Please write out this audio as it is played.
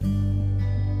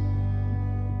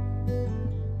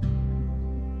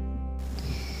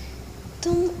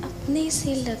तुम अपने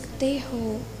से लगते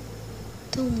हो,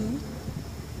 तुम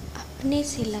अपने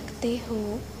से लगते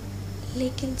हो,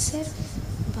 लेकिन सिर्फ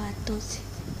बातों से।